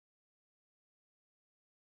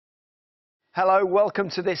Hello, welcome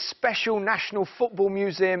to this special National Football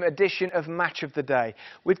Museum edition of Match of the Day.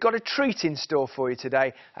 We've got a treat in store for you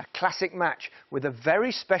today, a classic match with a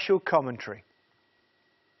very special commentary.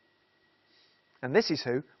 And this is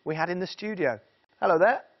who we had in the studio. Hello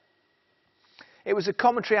there. It was a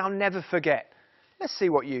commentary I'll never forget. Let's see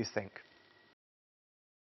what you think.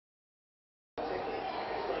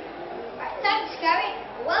 Thanks, Gary.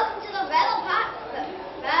 Welcome to the Velo Park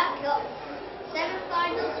Cup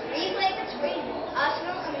semi-finals replay between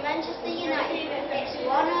Arsenal and Manchester United. It's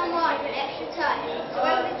 1-on-1 in extra time, so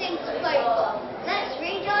everything's to play for. Let's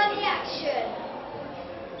rejoin the action.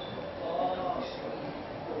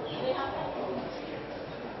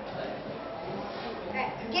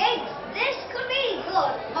 Giggs, this could be a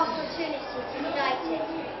good opportunity to United.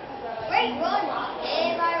 Great run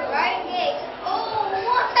here by Ryan Giggs. Oh,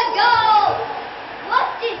 what a goal!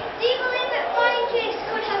 Do you believe that Ryan Giggs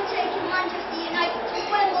could have taken Manchester United to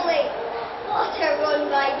Wembley? What a run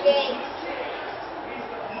by Giggs!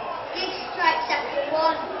 Giggs strikes after 1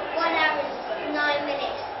 hour and 9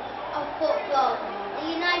 minutes of football.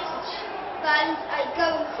 The United fans are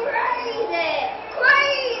going crazy for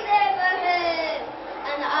him!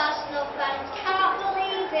 And the Arsenal fans can't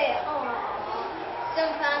believe it. Aww.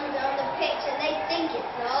 Some fans are on the pitch and they think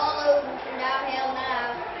it's all over from downhill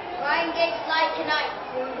now. Ryan Giggs like a knife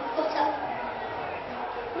through the butter.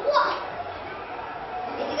 What?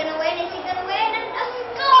 Is he going to win? Is he going to win? And a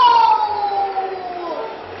goal!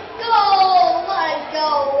 Goal! What a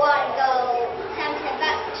goal! What a goal! Time to head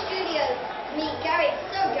back to the studio to meet Gary.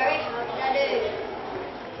 So Gary, how did I do?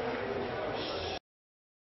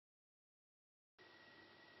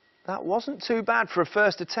 That wasn't too bad for a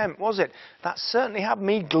first attempt, was it? That certainly had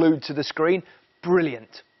me glued to the screen.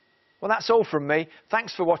 Brilliant. Well, that's all from me.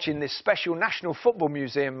 Thanks for watching this special National Football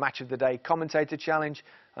Museum Match of the Day Commentator Challenge,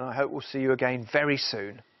 and I hope we'll see you again very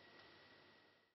soon.